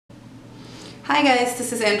Hi guys,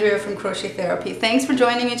 this is Andrea from Crochet Therapy. Thanks for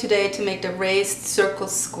joining me today to make the raised circle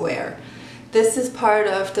square. This is part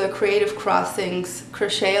of the Creative Crossings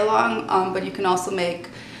crochet along, but you can also make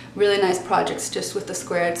really nice projects just with the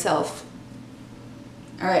square itself.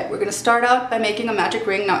 Alright, we're going to start out by making a magic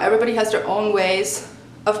ring. Now everybody has their own ways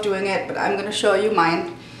of doing it, but I'm going to show you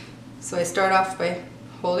mine. So I start off by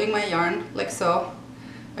holding my yarn like so.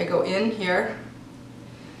 I go in here.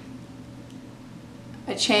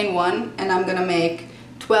 I chain one, and I'm going to make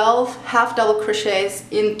 12 half double crochets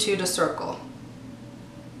into the circle.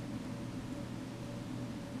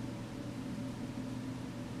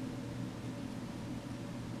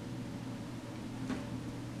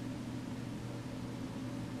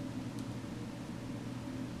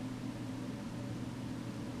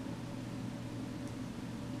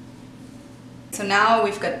 So now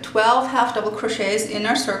we've got 12 half double crochets in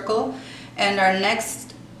our circle, and our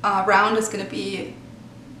next round is going to be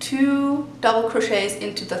 2 double crochets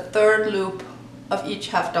into the third loop of each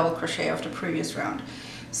half double crochet of the previous round.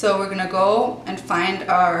 So we're going to go and find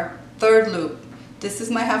our third loop. This is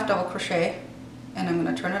my half double crochet, and I'm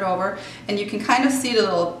going to turn it over, and you can kind of see the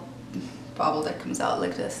little bobble that comes out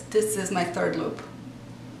like this. This is my third loop.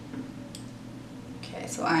 Okay,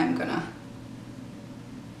 so I'm going to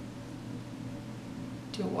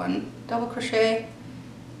do 1 double crochet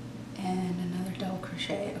and another double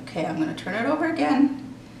crochet. Okay, I'm going to turn it over again.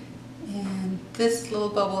 And this little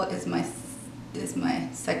bubble is my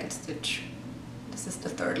second stitch. This is the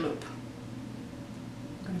third loop.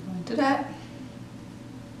 I'm going to go into that.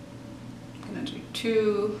 I'm going to do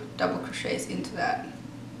 2 double crochets into that.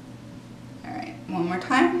 Alright, one more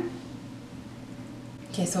time.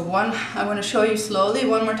 Okay, so I want to show you slowly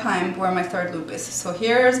one more time where my third loop is. So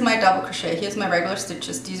here's my double crochet. Here's my regular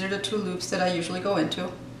stitches. These are the 2 loops that I usually go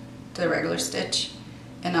into, the regular stitch.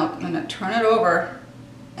 And I'm going to turn it over.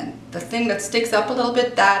 And the thing that sticks up a little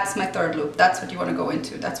bit, that's my third loop. That's what you want to go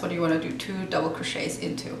into. That's what you want to do 2 double crochets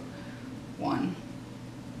into. 1,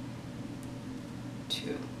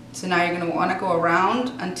 2. So now you're going to want to go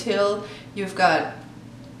around until you've got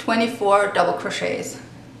 24 double crochets.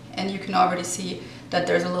 And you can already see that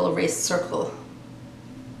there's a little raised circle.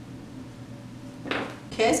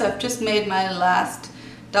 Okay, so I've just made my last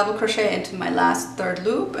double crochet into my last third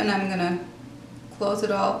loop, and I'm going to close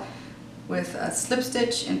it all with a slip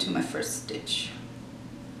stitch into my first stitch.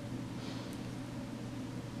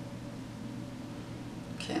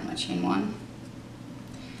 Okay, I'm going to chain 1.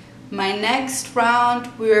 My next round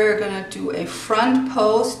we're going to do a front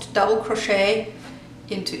post double crochet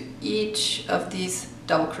into each of these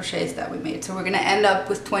double crochets that we made. So we're going to end up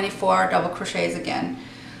with 24 double crochets again.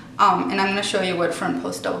 And I'm going to show you what front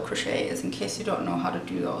post double crochet is in case you don't know how to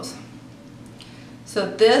do those. So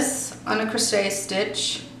this on a crochet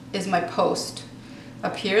stitch is my post.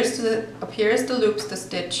 Up here is the loops, the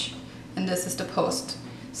stitch, and this is the post.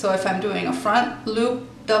 So if I'm doing a front loop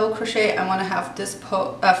double crochet, I want to have this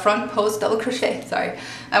front post double crochet, sorry.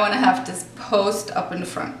 I want to have this post up in the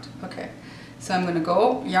front. Okay, so I'm going to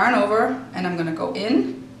go yarn over, and I'm going to go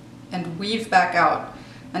in and weave back out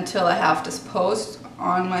until I have this post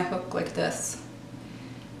on my hook like this.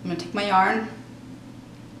 I'm going to take my yarn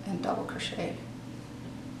and double crochet.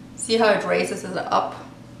 See how it raises it up?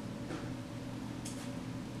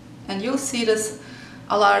 And you'll see this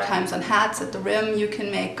a lot of times on hats. At the rim you can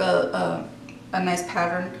make a nice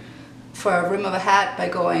pattern for a rim of a hat by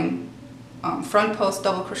going front post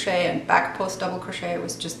double crochet and back post double crochet. It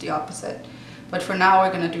was just the opposite. But for now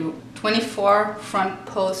we're going to do 24 front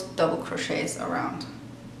post double crochets around.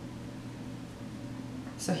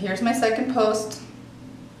 So here's my second post,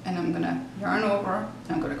 and I'm going to yarn over,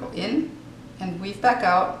 and I'm going to go in and weave back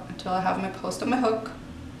out until I have my post on my hook.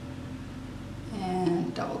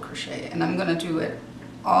 And double crochet, and I'm going to do it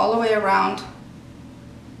all the way around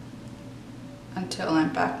until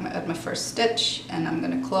I'm back at my first stitch, and I'm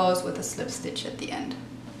going to close with a slip stitch at the end.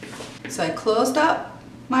 So I closed up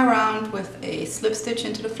my round with a slip stitch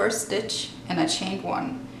into the first stitch, and I chained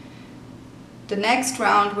 1. The next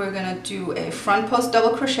round we're going to do a front post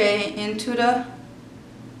double crochet into the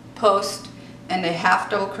post and a half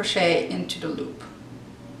double crochet into the loop.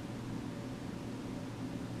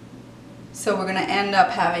 So we're going to end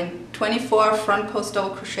up having 24 front post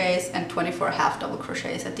double crochets and 24 half double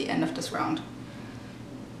crochets at the end of this round.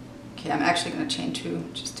 Okay, I'm actually going to chain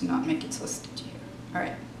 2 just to not make it so stitchy here.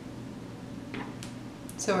 Alright.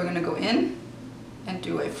 So we're going to go in and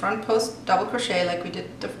do a front post double crochet like we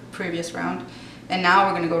did the previous round. And now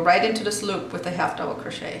we're going to go right into this loop with a half double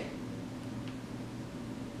crochet.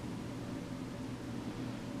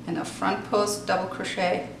 And a front post double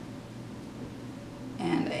crochet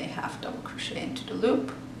and a half double crochet into the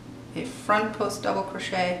loop, a front post double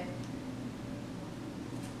crochet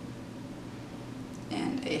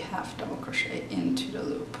and a half double crochet into the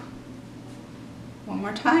loop. One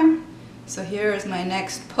more time. So here is my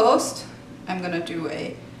next post. I'm going to do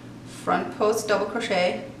a front post double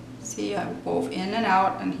crochet. See, I wove in and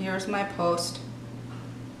out, and here's my post.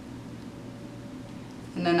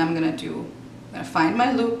 And then I'm going to find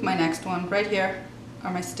my loop, my next one right here,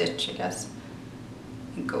 or my stitch, I guess,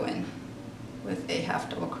 and go in with a half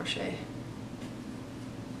double crochet.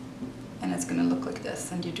 And it's going to look like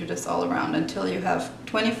this, and you do this all around until you have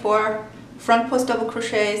 24 front post double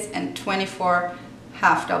crochets and 24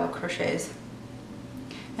 half double crochets.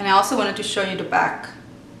 And I also wanted to show you the back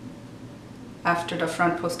after the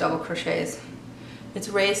front post double crochets. It's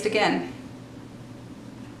raised again.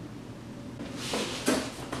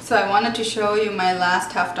 So I wanted to show you my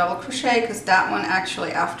last half double crochet, because that one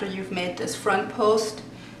actually, after you've made this front post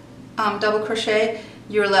double crochet,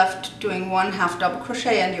 you're left doing one half double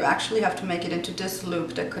crochet, and you actually have to make it into this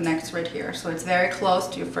loop that connects right here. So it's very close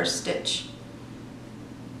to your first stitch.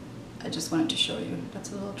 I just wanted to show you.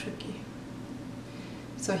 That's a little tricky.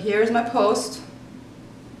 So here's my post,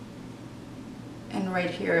 and right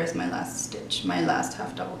here is my last stitch, my last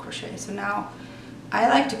half double crochet. So now I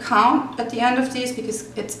like to count at the end of these,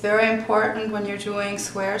 because it's very important when you're doing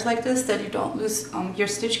squares like this that you don't lose your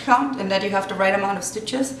stitch count, and that you have the right amount of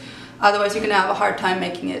stitches. Otherwise you're going to have a hard time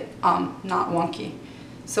making it not wonky.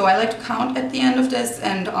 So I like to count at the end of this,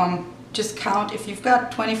 and just count. If you've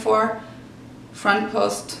got 24 front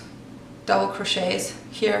post double crochets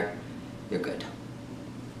here, you're good.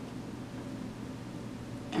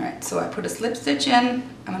 Alright, so I put a slip stitch in,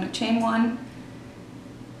 I'm going to chain one,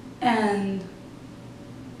 and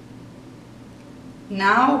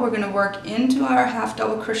now we're going to work into our half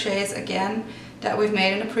double crochets again that we've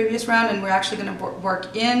made in the previous round, and we're actually going to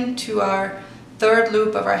work into our third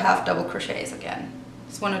loop of our half double crochets again.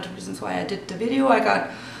 It's one of the reasons why I did the video. I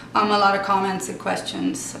got a lot of comments and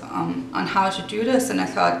questions on how to do this, and I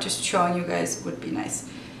thought just showing you guys would be nice.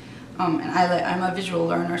 And I'm a visual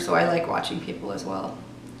learner, so I like watching people as well.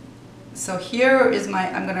 So here is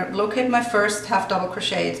I'm going to locate my first half double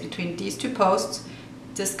crochet. It's between these two posts,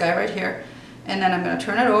 this guy right here, and then I'm going to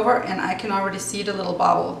turn it over, and I can already see the little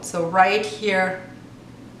bobble. So right here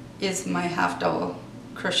is my half double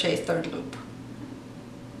crochet third loop.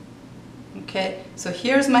 Okay, so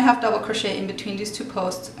here's my half double crochet in between these two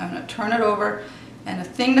posts. I'm going to turn it over, and the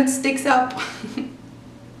thing that sticks up,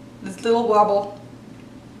 this little wobble,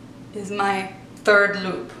 is my third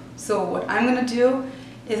loop. So what I'm going to do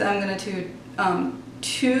is I'm going to do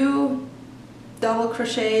 2 double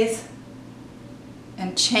crochets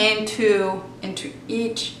and chain 2 into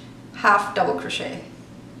each half double crochet.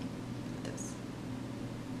 Like this.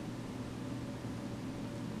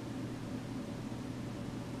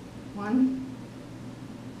 1,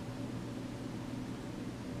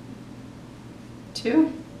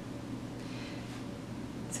 2.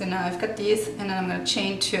 So now I've got these, and then I'm going to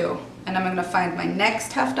chain 2, and I'm going to find my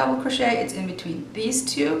next half double crochet. It's in between these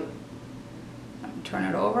two. I'm going to turn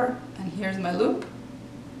it over, and here's my loop.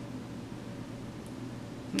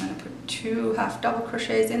 I'm going to put 2 half double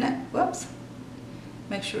crochets in it. Whoops.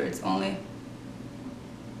 Make sure it's only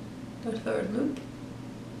the third loop.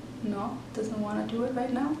 No, it doesn't want to do it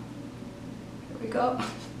right now. Here we go.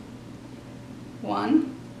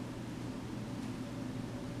 1,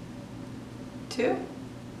 2,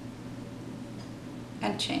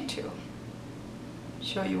 and chain 2.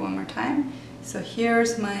 Show you one more time. So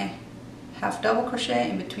here's my half double crochet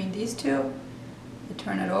in between these two. I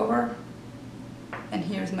turn it over, and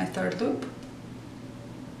here's my third loop.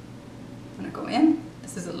 I'm going to go in.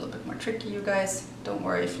 This is a little bit more tricky, you guys. Don't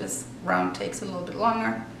worry if this round takes a little bit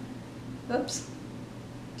longer. Oops.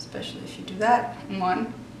 Especially if you do that.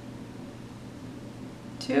 1,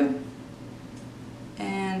 2,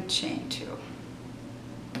 and chain 2.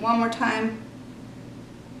 One more time.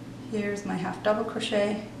 Here's my half double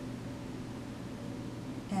crochet.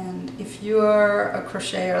 And if you're a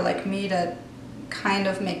crocheter like me that kind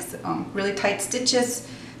of makes really tight stitches,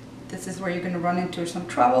 this is where you're going to run into some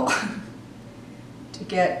trouble to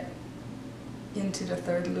get into the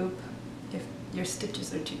third loop if your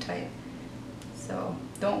stitches are too tight. So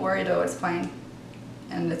don't worry though, it's fine.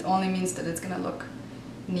 And it only means that it's going to look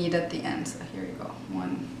neat at the end. So here you go.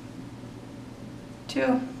 1,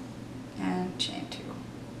 2, and chain 2.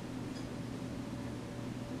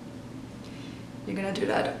 You're going to do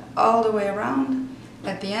that all the way around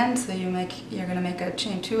at the end. So you're going to make a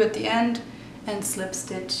chain 2 at the end and slip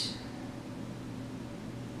stitch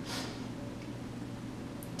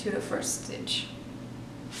to the first stitch.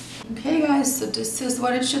 Okay guys, so this is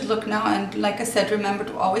what it should look now, and like I said, remember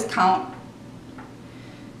to always count.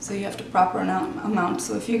 So you have the proper amount.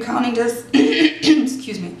 So if you're counting this,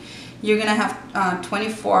 excuse me, you're gonna have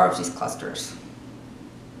 24 of these clusters.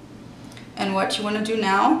 And what you wanna do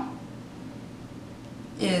now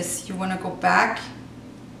is you wanna go back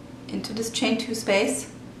into this chain 2 space,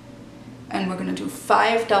 and we're gonna do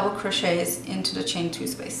 5 double crochets into the chain 2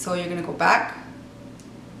 space. So you're gonna go back,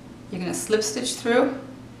 you're gonna slip stitch through,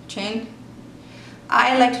 chain.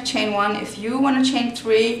 I like to chain 1. If you want to chain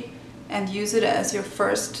 3 and use it as your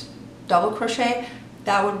first double crochet,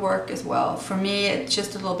 that would work as well. For me, it's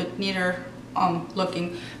just a little bit neater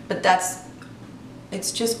looking, but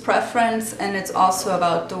it's just preference, and it's also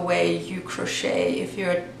about the way you crochet. If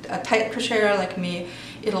you're a tight crocheter like me,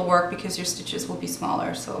 it'll work because your stitches will be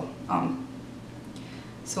smaller. So I'm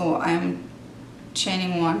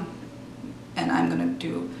chaining 1, and I'm gonna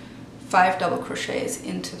do 5 double crochets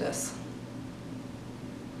into this.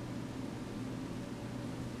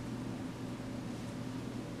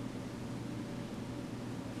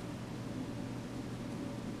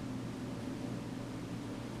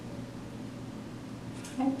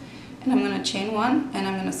 Okay. And I'm going to chain 1, and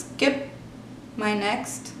I'm going to skip my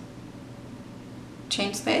next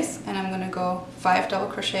chain space, and I'm going to go 5 double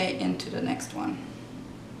crochet into the next one.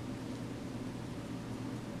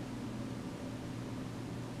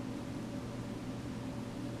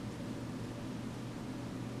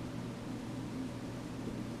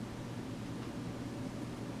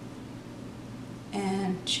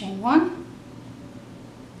 And chain 1,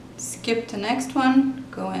 skip the next one,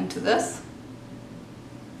 go into this.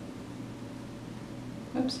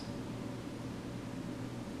 Oops.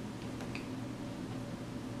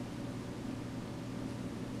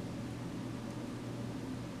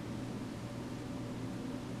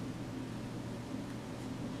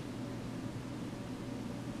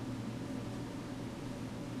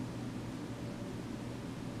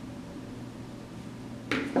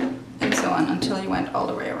 And so on until you went all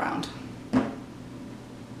the way around.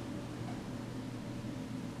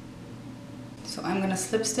 So I'm going to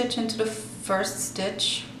slip stitch into the first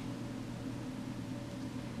stitch,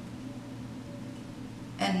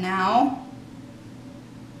 and now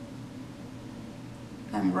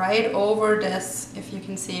I'm right over this. If you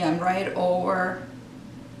can see, I'm right over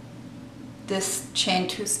this chain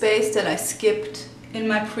 2 space that I skipped in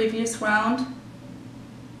my previous round,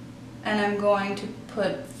 and I'm going to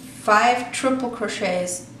put 5 triple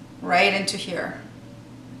crochets right into here.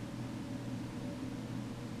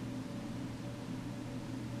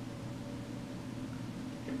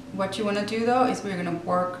 What you want to do though is we're going to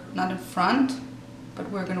work not in front,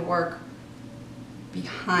 but we're going to work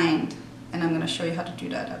behind, and I'm going to show you how to do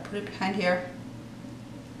that. I put it behind here.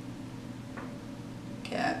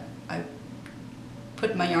 Okay, I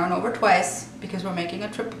put my yarn over twice because we're making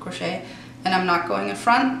a triple crochet, and I'm not going in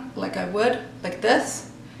front like I would, like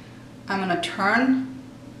this. I'm going to turn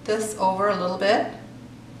this over a little bit,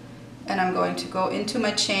 and I'm going to go into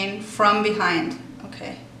my chain from behind,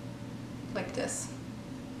 okay, like this.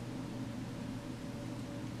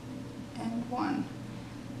 And 1,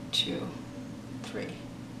 2, 3.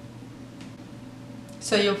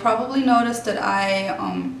 So you'll probably notice that I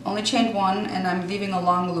only chained 1, and I'm leaving a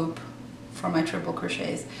long loop for my triple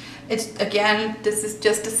crochets. It's, again, this is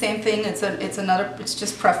just the same thing. It's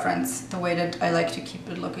just preference. The way that I like to keep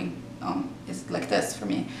it looking is like this for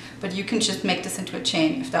me. But you can just make this into a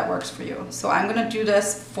chain if that works for you. So I'm gonna do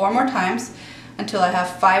this 4 more times until I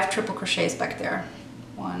have 5 triple crochets back there.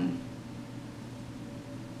 1,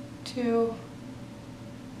 2,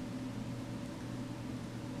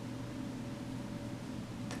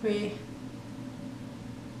 3,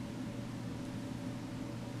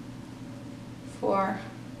 4,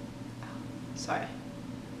 sorry,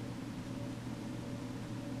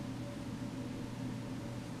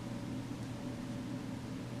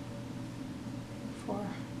 4,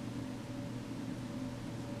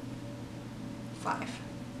 5.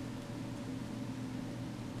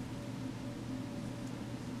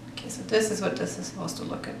 Okay, so this is what this is supposed to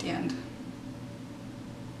look at the end.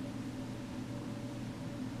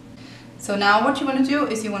 So now what you want to do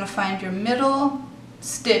is you want to find your middle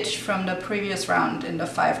stitch from the previous round in the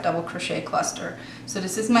 5 double crochet cluster. So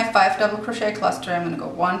this is my 5 double crochet cluster. I'm going to go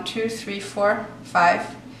 1, 2, 3, 4,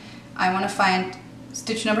 5. I want to find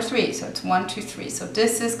stitch number 3, so it's 1, 2, 3. So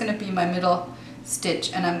this is going to be my middle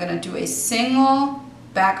stitch, and I'm going to do a single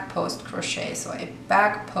back post crochet. So a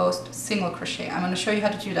back post single crochet. I'm going to show you how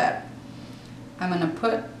to do that. I'm going to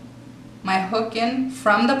put my hook in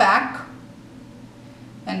from the back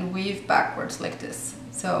and weave backwards like this.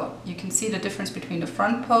 So you can see the difference between the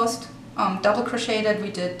front post double crochet that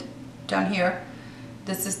we did down here,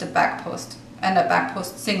 this is the back post, and a back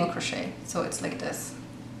post single crochet, so it's like this.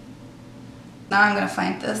 Now I'm going to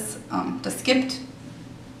find this, the skipped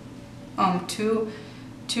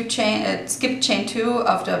skipped chain 2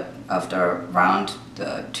 of the round,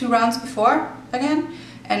 the 2 rounds before again,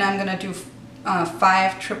 and I'm going to do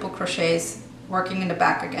 5 triple crochets working in the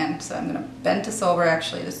back again. So I'm going to bend this over.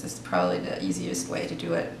 Actually, this is probably the easiest way to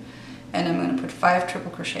do it, and I'm going to put 5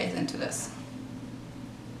 triple crochets into this.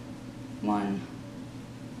 1,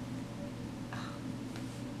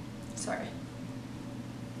 sorry,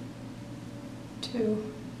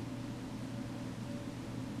 2,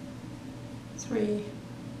 3,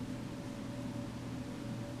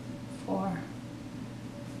 4,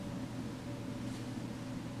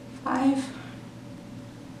 5,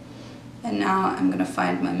 and now I'm going to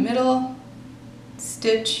find my middle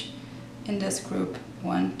stitch in this group,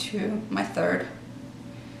 1, 2, my third,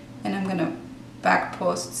 and I'm going to back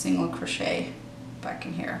post single crochet back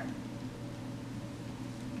in here.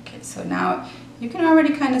 Okay, so now you can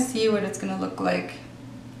already kind of see what it's going to look like.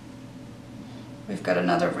 We've got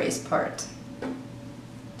another raise part.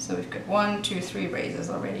 So we've got 1, 2, 3 raises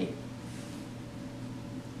already.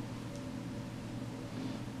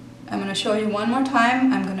 I'm going to show you one more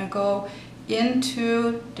time. I'm going to go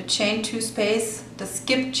into the chain 2 space, the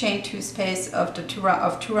skipped chain 2 space of the 2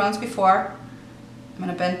 rounds before. I'm going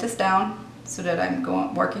to bend this down so that I'm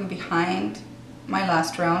working behind my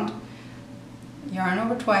last round. Yarn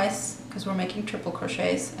over twice because we're making triple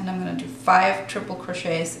crochets, and I'm going to do 5 triple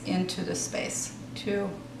crochets into this space. 2,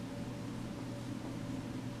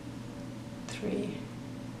 3,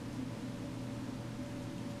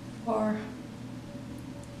 4,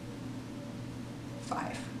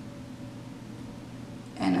 5.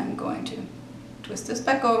 And I'm going to twist this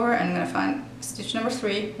back over, and I'm going to find stitch number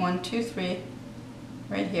 3, 1, 2, 3,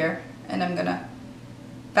 right here, and I'm going to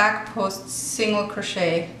back post single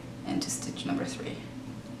crochet into stitch number 3.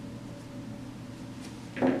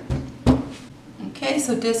 Okay,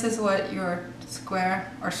 so this is what your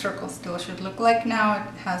square or circle still should look like now.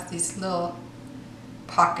 It has these little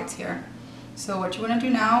pockets here. So what you want to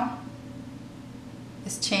do now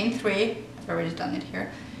is chain 3. I've already done it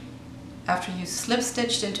here. After you slip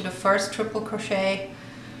stitched into the first triple crochet,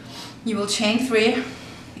 you will chain 3,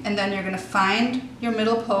 and then you're going to find your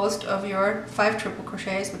middle post of your 5 triple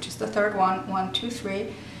crochets, which is the third one, 1, 2,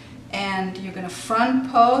 3, and you're going to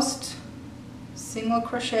front post single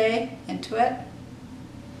crochet into it,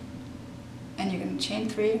 and you're going to chain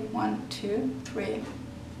 3, 1, 2, 3,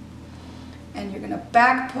 and you're going to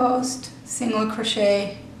back post single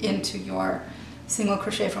crochet into your single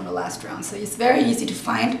crochet from the last round. So it's very easy to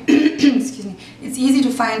find. Excuse me. It's easy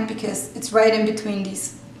to find because it's right in between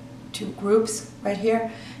these 2 groups right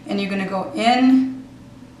here, and you're going to go in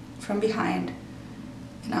from behind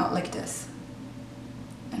and out like this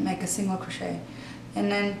and make a single crochet,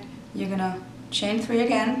 and then you're going to chain 3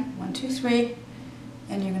 again, 1, 2, 3,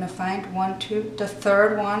 and you're going to find 1, 2, the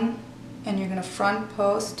third one, and you're going to front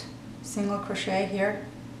post single crochet here,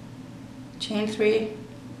 chain 3,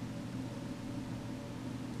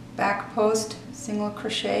 back post single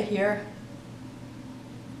crochet here,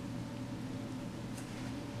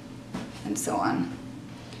 and so on.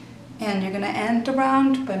 And you're going to end the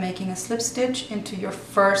round by making a slip stitch into your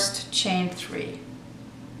first chain 3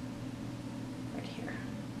 right here.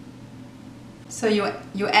 So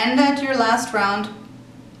you ended your last round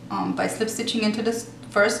by slip stitching into this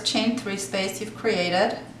first chain 3 space you've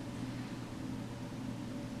created.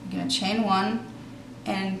 You're going to chain 1,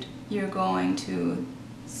 and you're going to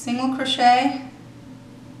single crochet,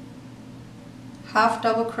 half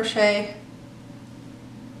double crochet,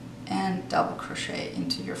 and double crochet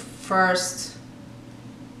into your first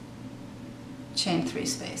chain 3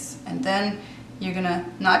 space. And then you're gonna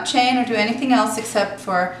not chain or do anything else except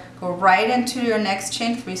for go right into your next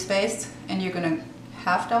chain 3 space, and you're gonna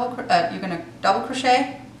double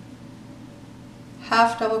crochet,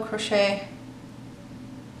 half double crochet,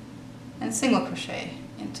 and single crochet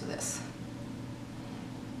into this.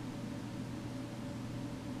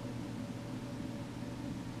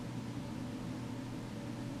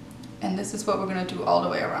 And this is what we're going to do all the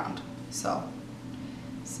way around. So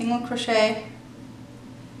single crochet,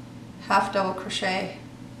 half double crochet,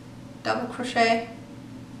 double crochet.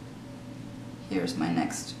 Here's my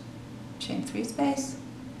next chain 3 space,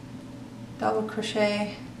 double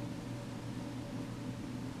crochet,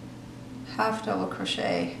 half double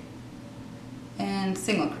crochet, and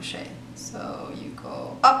single crochet. So you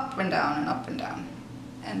go up and down and up and down,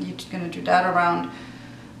 and you're going to do that around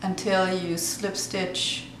until you slip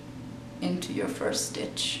stitch into your first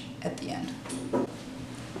stitch at the end.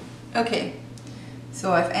 Okay,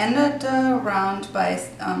 So I've ended the round by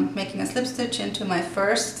making a slip stitch into my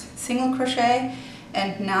first single crochet,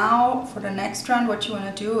 and now for the next round what you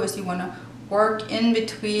want to do is you want to work in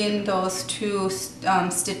between those two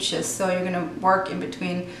stitches. So you're going to work in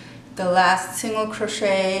between the last single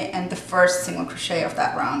crochet and the first single crochet of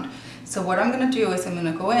that round. So what I'm going to do is I'm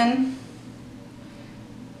going to go in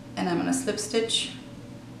and I'm going to slip stitch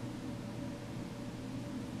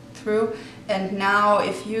through, and now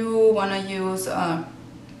if you want to use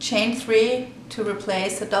chain 3 to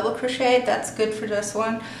replace a double crochet, that's good for this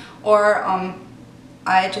one, or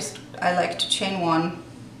I like to chain 1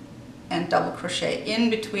 and double crochet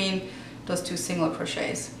in between those two single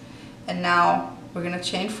crochets. And now we're going to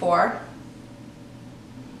chain 4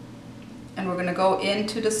 and we're going to go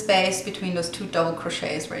into the space between those two double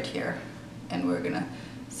crochets right here, and we're going to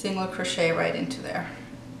single crochet right into there.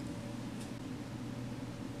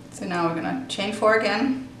 So now we're going to chain 4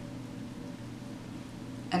 again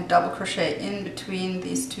and double crochet in between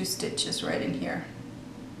these two stitches right in here.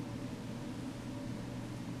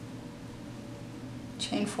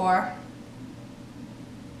 Chain 4,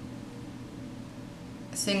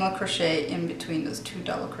 single crochet in between those two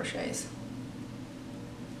double crochets,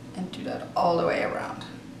 and do that all the way around.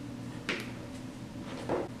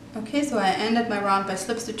 Okay, so I ended my round by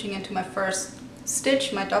slip stitching into my first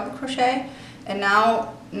stitch, my double crochet, and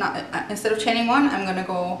now instead of chaining 1, I'm going to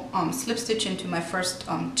go slip stitch into my first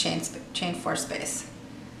chain 4 space.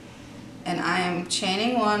 And I am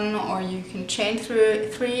chaining 1, or you can chain through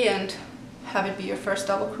 3 and have it be your first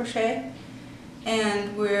double crochet.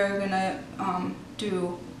 And we're going to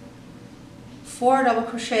do 4 double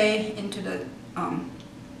crochet into the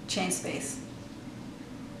chain space.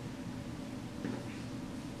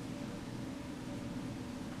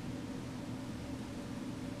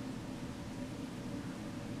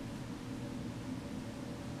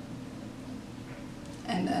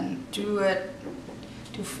 And then do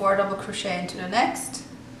 4 double crochet into the next,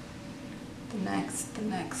 the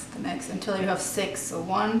next, until you have 6. So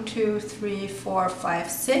 1, 2, 3, 4,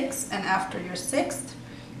 5, 6, and after your 6th,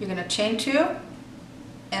 you're going to chain 2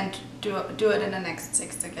 and do it in the next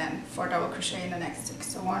 6 again. 4 double crochet in the next 6.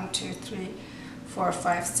 So 1, 2, 3, 4,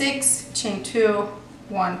 5, 6, chain 2,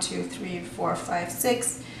 1, 2, 3, 4, 5,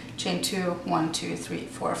 6, chain 2, 1, 2, 3,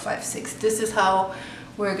 4, 5, 6. This is how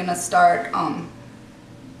we're going to start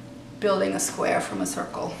building a square from a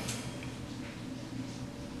circle.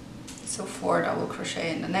 So 4 double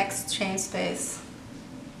crochet in the next chain space,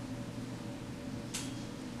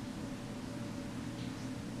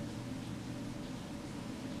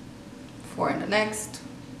 four in the next,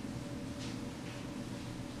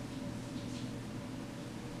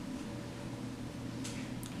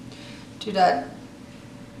 do that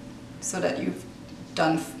so that you've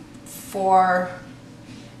done 4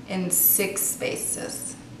 in 6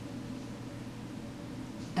 spaces.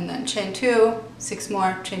 And then chain 2, 6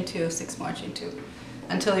 more, chain 2, 6 more, chain 2,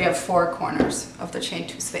 until you have 4 corners of the chain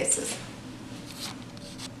 2 spaces.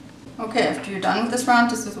 Okay, after you're done with this round,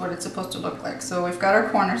 this is what it's supposed to look like. So we've got our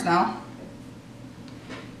corners now.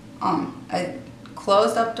 I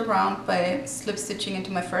closed up the round by slip stitching into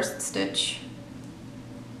my first stitch.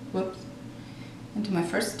 Whoops. Into my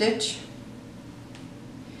first stitch.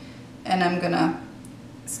 And I'm gonna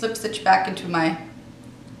slip stitch back into my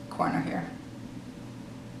corner here.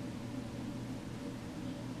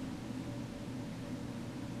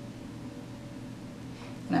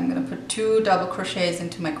 And I'm going to put 2 double crochets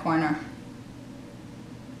into my corner.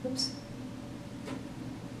 Oops.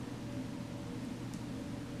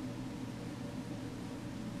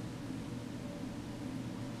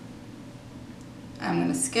 I'm going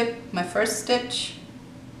to skip my first stitch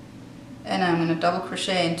and I'm going to double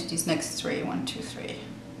crochet into these next 3. 1, 2, 3.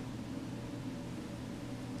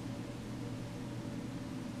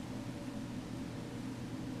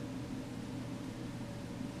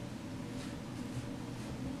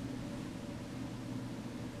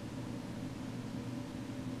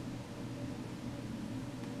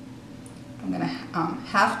 I'm going to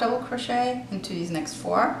half double crochet into these next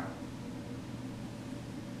 4.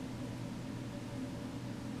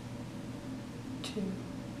 2, 3,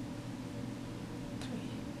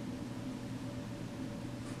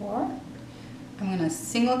 4. I'm going to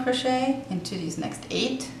single crochet into these next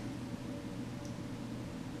 8.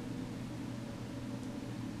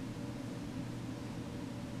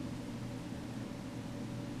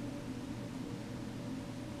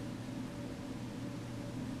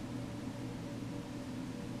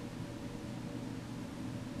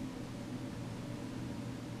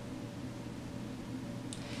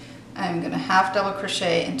 I'm going to half double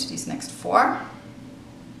crochet into these next 4.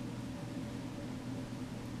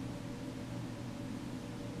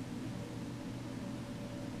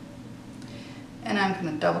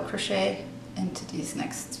 double crochet into these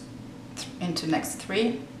next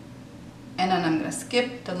 3, and then I'm going to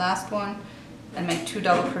skip the last one and make 2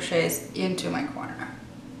 double crochets into my corner.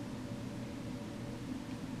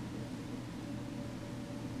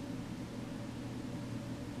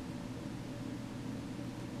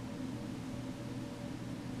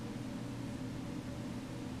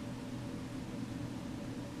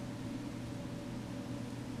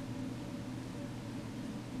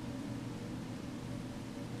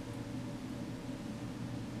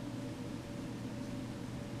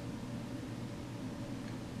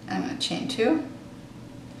 I'm going to chain 2,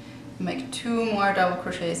 make 2 more double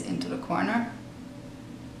crochets into the corner,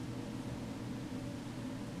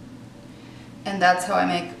 and that's how I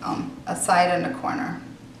make a side and a corner.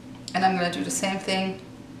 And I'm going to do the same thing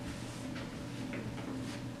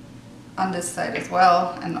on this side as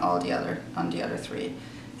well, and on the other 3.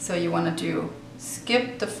 So you want to do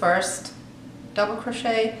skip the first double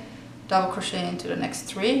crochet into the next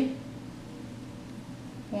 3,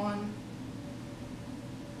 1,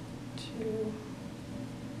 2,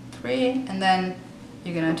 3, and then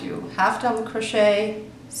you're gonna do half double crochet,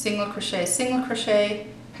 single crochet,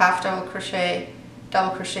 half double crochet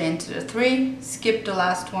into the 3, skip the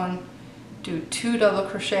last one, do 2 double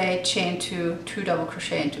crochet, chain 2, 2 double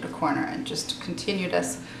crochet into the corner, and just continue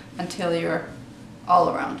this until you're all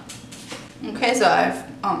around. Okay, so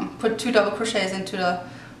I've put 2 double crochets into the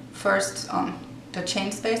first the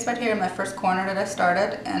chain space right here in my first corner that I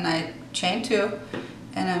started, and I chain 2.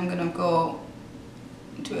 And I'm gonna go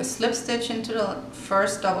do a slip stitch into the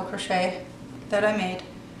first double crochet that I made,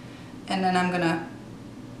 and then I'm gonna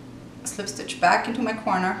slip stitch back into my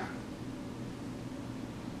corner.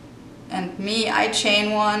 And I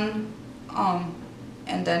chain 1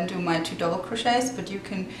 and then do my 2 double crochets, but you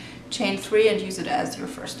can chain 3 and use it as your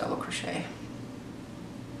first double crochet.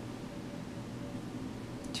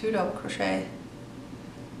 2 double crochet,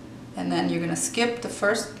 and then you're gonna skip the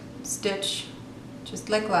first stitch just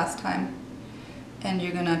like last time, and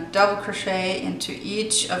you're gonna double crochet into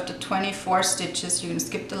each of the 24 stitches. You're gonna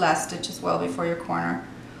skip the last stitch as well before your corner,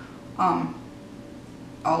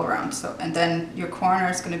 all around. So, and then your corner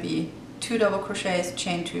is gonna be 2 double crochets,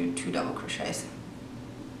 chain 2, 2 double crochets.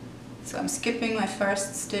 So I'm skipping my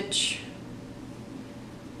first stitch,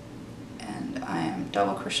 and I am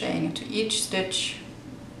double crocheting into each stitch,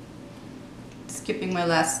 skipping my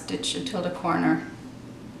last stitch until the corner.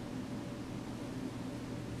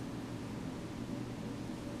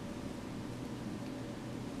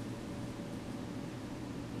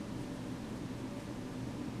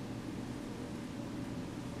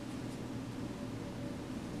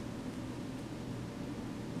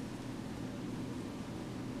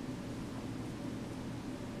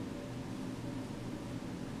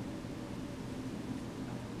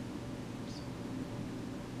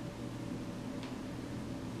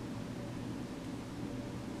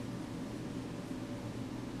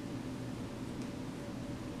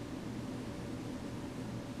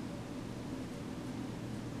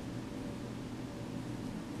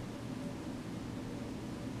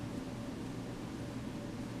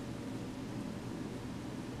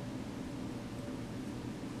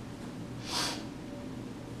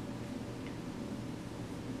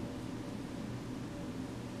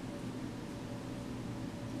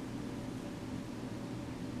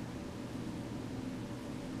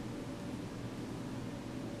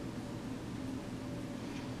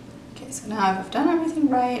 'Kay, so now I've done everything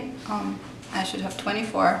right. I should have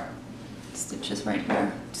 24 stitches right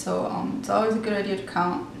here. So it's always a good idea to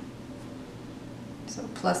count. So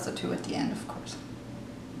plus the 2 at the end, of course.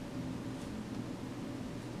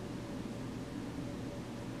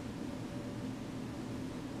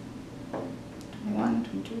 (21,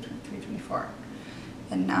 22, 23, 24).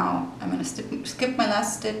 And now I'm going to skip my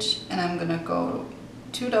last stitch, and I'm going to go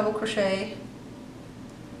 2 double crochet,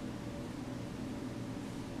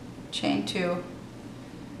 chain 2,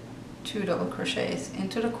 2 double crochets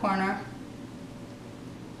into the corner,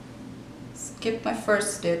 skip my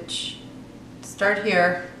first stitch, start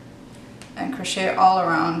here, and crochet all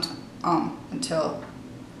around until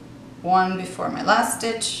 1 before my last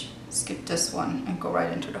stitch, skip this one, and go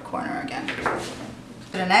right into the corner again.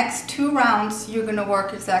 For the next 2 rounds, you're going to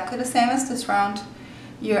work exactly the same as this round,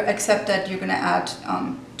 except that you're going to add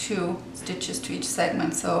 2 stitches to each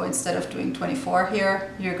segment. So instead of doing 24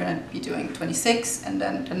 here, you're going to be doing 26, and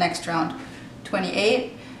then the next round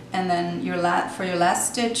 28, and then for your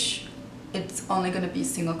last stitch, it's only going to be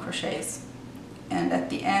single crochets. And at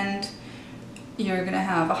the end, you're going to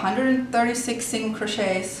have 136 single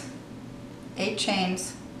crochets, 8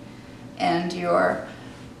 chains, and your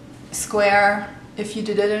square if you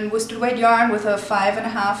did it in worsted weight yarn with a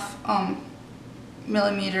 5.5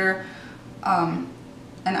 millimeter an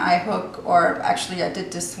eye hook, or actually I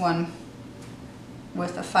did this one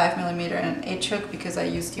with a 5 millimeter and an H hook because I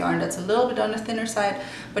used yarn that's a little bit on the thinner side,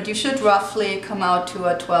 but you should roughly come out to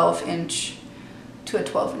a 12-inch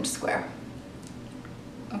square.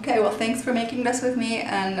 Okay, well, thanks for making this with me,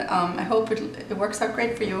 and I hope it works out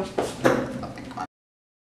great for you.